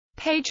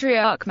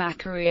Patriarch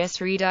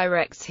Macarius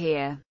redirects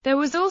here. There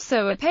was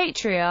also a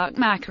Patriarch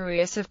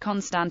Macarius of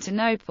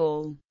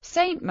Constantinople.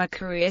 Saint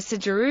Macarius of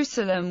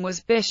Jerusalem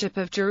was Bishop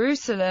of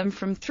Jerusalem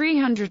from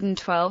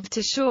 312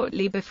 to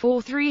shortly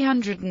before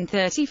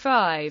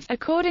 335,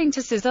 according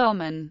to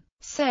Solomon.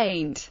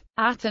 Saint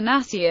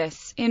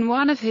Athanasius, in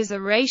one of his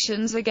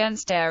orations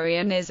against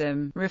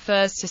Arianism,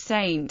 refers to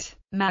Saint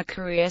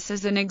Macarius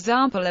as an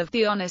example of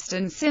the honest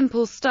and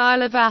simple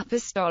style of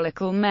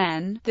apostolical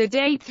men. The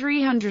date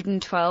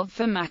 312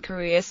 for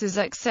Macarius's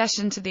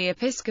accession to the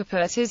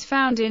episcopate is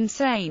found in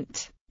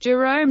St.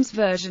 Jerome's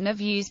version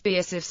of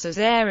Eusebius of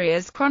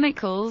Caesarea's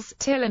Chronicles,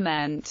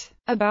 Tillement.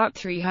 About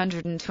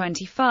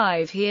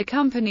 325 he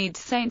accompanied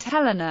Saint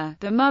Helena,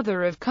 the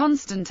mother of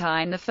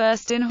Constantine I,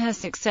 in her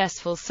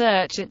successful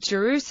search at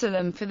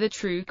Jerusalem for the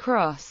true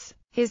cross.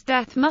 His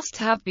death must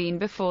have been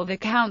before the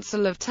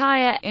Council of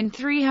Tyre in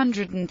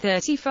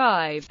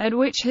 335, at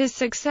which his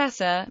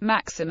successor,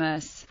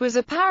 Maximus, was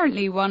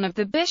apparently one of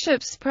the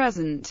bishops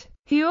present.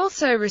 He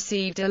also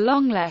received a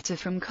long letter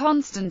from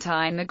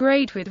Constantine the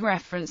Great with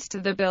reference to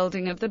the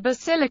building of the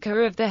Basilica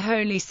of the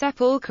Holy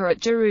Sepulchre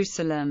at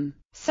Jerusalem.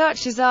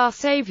 Such is our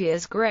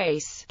Saviour's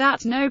grace,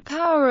 that no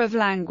power of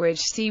language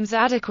seems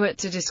adequate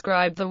to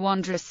describe the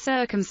wondrous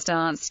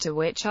circumstance to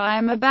which I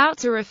am about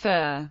to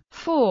refer.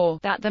 For,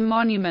 that the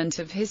monument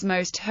of his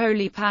most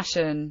holy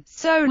passion,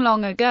 so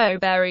long ago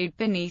buried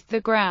beneath the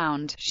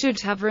ground,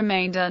 should have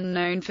remained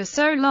unknown for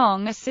so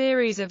long a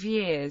series of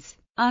years,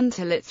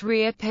 until its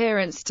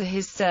reappearance to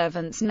his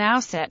servants now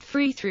set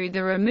free through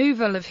the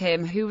removal of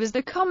him who was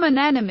the common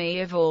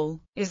enemy of all,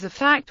 is a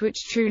fact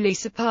which truly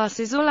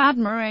surpasses all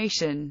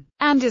admiration.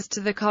 And as to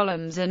the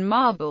columns and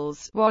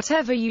marbles,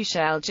 whatever you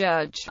shall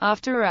judge,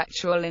 after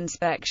actual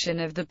inspection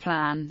of the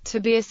plan, to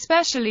be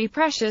especially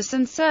precious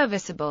and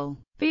serviceable,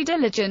 be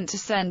diligent to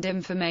send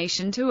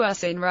information to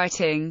us in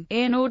writing,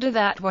 in order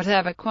that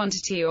whatever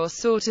quantity or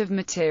sort of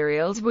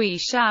materials we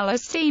shall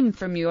esteem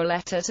from your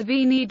letter to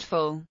be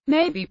needful,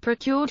 may be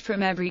procured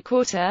from every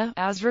quarter,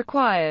 as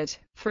required.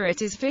 For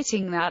it is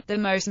fitting that the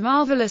most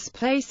marvelous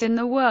place in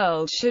the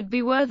world should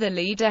be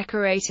worthily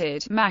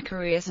decorated.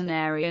 Macarius and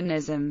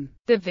Arianism.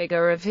 The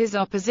vigor of his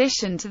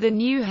opposition to the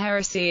new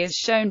heresy is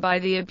shown by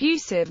the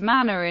abusive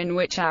manner in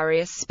which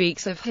Arius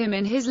speaks of him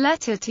in his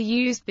letter to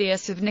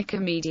Eusebius of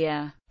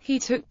Nicomedia. He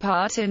took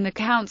part in the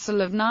Council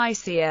of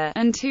Nicaea,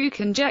 and two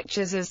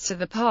conjectures as to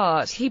the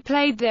part he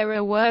played there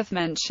are worth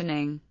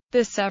mentioning.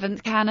 The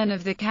seventh canon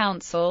of the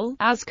council,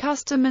 as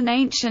custom and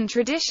ancient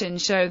tradition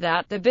show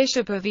that the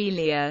Bishop of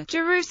Aelia,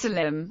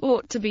 Jerusalem,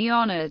 ought to be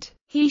honored.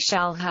 He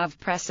shall have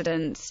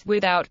precedence,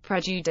 without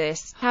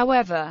prejudice,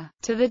 however,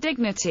 to the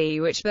dignity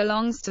which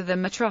belongs to the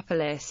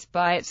metropolis.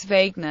 By its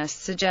vagueness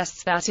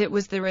suggests that it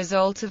was the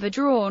result of a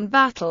drawn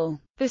battle.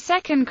 The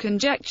second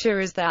conjecture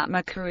is that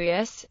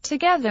Macarius,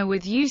 together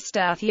with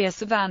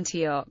Eustathius of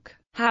Antioch,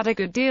 had a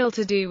good deal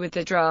to do with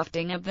the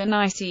drafting of the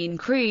Nicene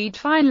Creed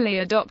finally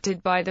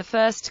adopted by the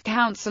First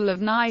Council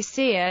of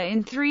Nicaea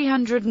in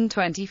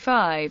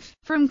 325.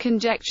 From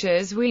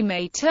conjectures we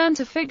may turn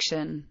to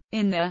fiction.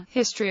 In the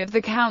History of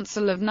the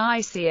Council of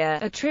Nicaea,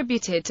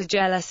 attributed to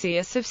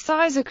Gelasius of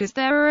Cyzicus,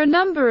 there are a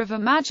number of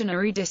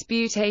imaginary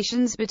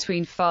disputations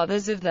between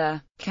fathers of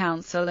the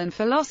council and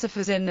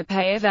philosophers in the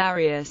pay of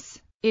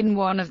Arius. In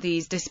one of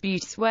these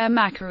disputes, where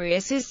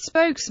Macarius is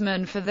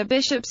spokesman for the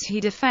bishops,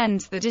 he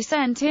defends the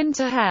descent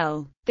into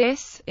hell.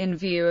 This, in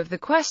view of the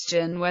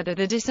question whether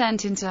the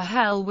descent into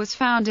hell was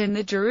found in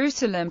the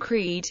Jerusalem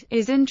Creed,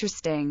 is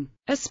interesting,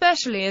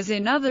 especially as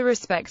in other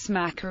respects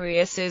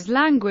Macarius's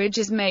language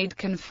is made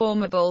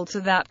conformable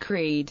to that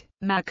creed.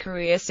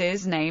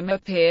 Macarius's name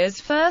appears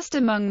first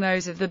among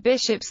those of the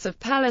bishops of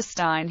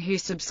Palestine who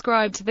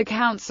subscribed to the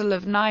Council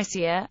of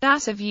Nicaea.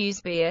 That of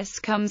Eusebius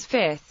comes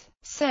fifth.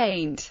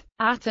 Saint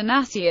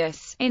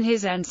Athanasius, in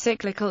his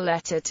encyclical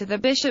letter to the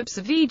bishops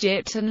of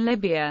Egypt and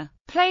Libya,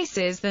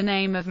 places the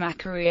name of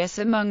Macarius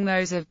among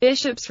those of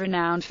bishops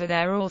renowned for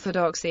their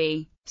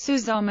orthodoxy.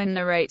 Solomon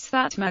narrates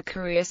that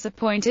Macarius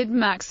appointed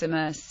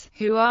Maximus,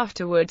 who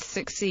afterwards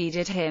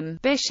succeeded him,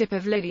 bishop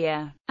of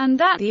Lydia, and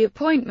that the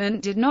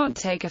appointment did not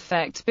take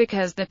effect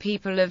because the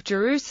people of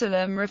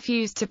Jerusalem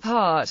refused to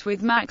part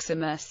with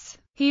Maximus.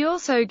 He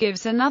also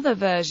gives another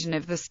version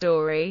of the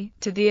story,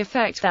 to the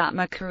effect that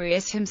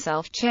Macarius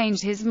himself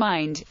changed his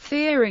mind,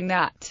 fearing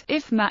that,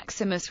 if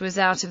Maximus was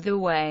out of the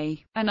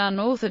way, an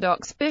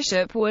unorthodox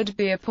bishop would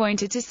be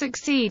appointed to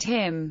succeed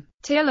him.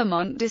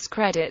 Tillemont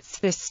discredits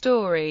this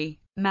story.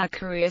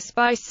 Macarius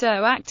by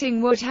so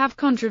acting would have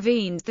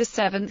contravened the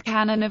seventh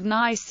canon of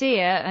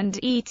Nicaea, and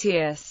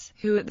Aetius,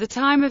 who at the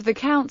time of the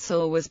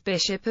council was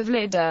bishop of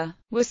Lydda,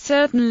 was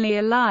certainly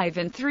alive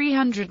in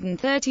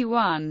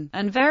 331,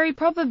 and very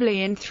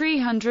probably in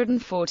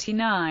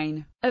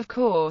 349. Of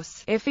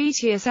course, if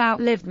Aetius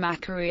outlived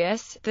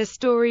Macarius, the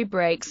story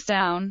breaks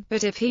down,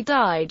 but if he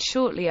died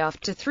shortly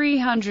after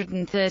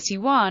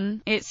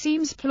 331, it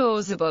seems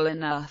plausible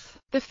enough.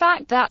 The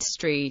fact that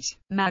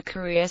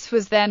Macarius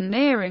was then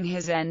nearing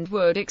his end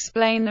would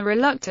explain the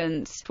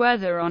reluctance,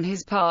 whether on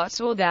his part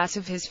or that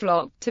of his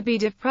flock, to be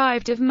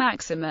deprived of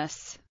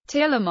Maximus.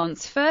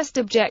 Tillemont's first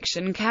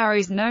objection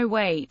carries no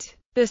weight.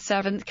 The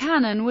seventh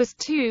canon was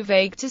too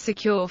vague to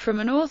secure from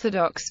an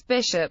Orthodox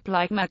bishop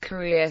like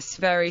Macarius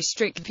very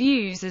strict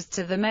views as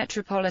to the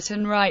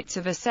metropolitan rights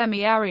of a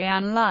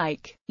semi-Arian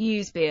like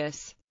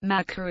Eusebius,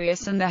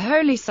 Macarius and the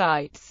holy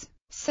sites.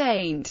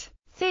 St.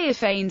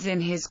 Theophanes in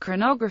his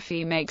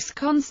chronography makes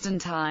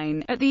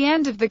Constantine, at the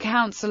end of the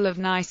Council of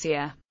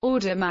Nicaea,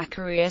 order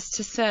Macarius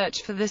to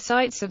search for the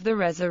sites of the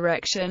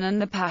resurrection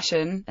and the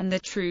passion, and the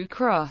true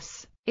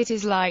cross. It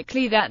is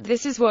likely that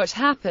this is what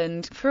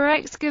happened, for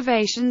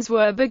excavations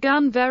were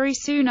begun very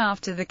soon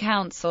after the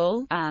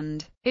council,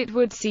 and, it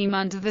would seem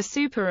under the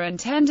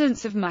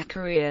superintendence of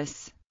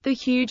Macarius, the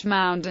huge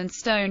mound and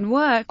stone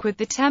work with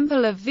the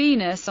Temple of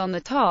Venus on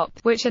the top,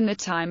 which in the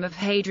time of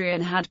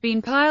Hadrian had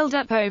been piled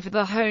up over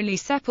the Holy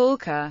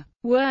Sepulchre,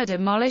 were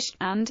demolished,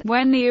 and,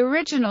 when the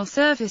original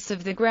surface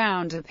of the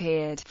ground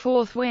appeared,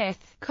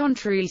 forthwith,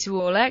 contrary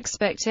to all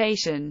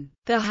expectation,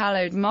 the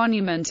hallowed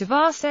monument of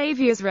our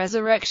Saviour's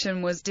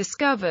resurrection was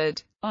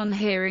discovered. On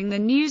hearing the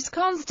news,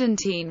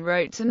 Constantine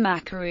wrote to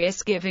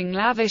Macarius giving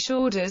lavish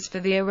orders for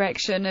the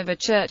erection of a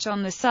church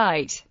on the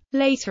site.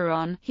 Later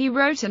on, he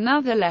wrote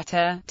another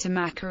letter to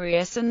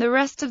Macarius and the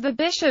rest of the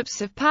bishops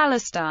of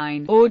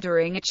Palestine,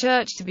 ordering a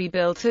church to be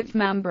built at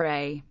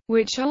Mambre,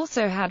 which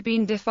also had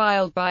been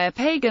defiled by a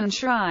pagan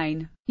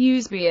shrine.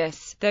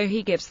 Eusebius, though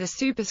he gives the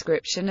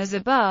superscription as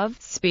above,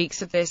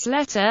 speaks of this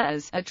letter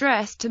as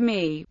addressed to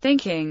me,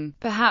 thinking,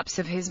 perhaps,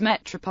 of his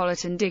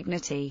metropolitan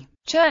dignity.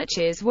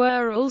 Churches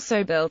were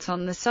also built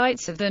on the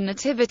sites of the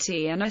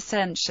Nativity and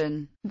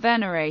Ascension.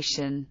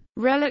 Veneration.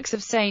 Relics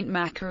of Saint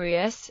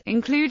Macarius,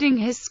 including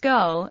his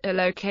skull, are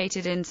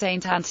located in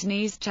St.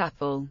 Antony's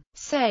Chapel.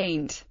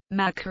 St.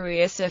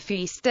 Macarius'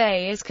 feast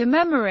day is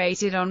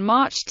commemorated on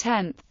March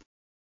 10th.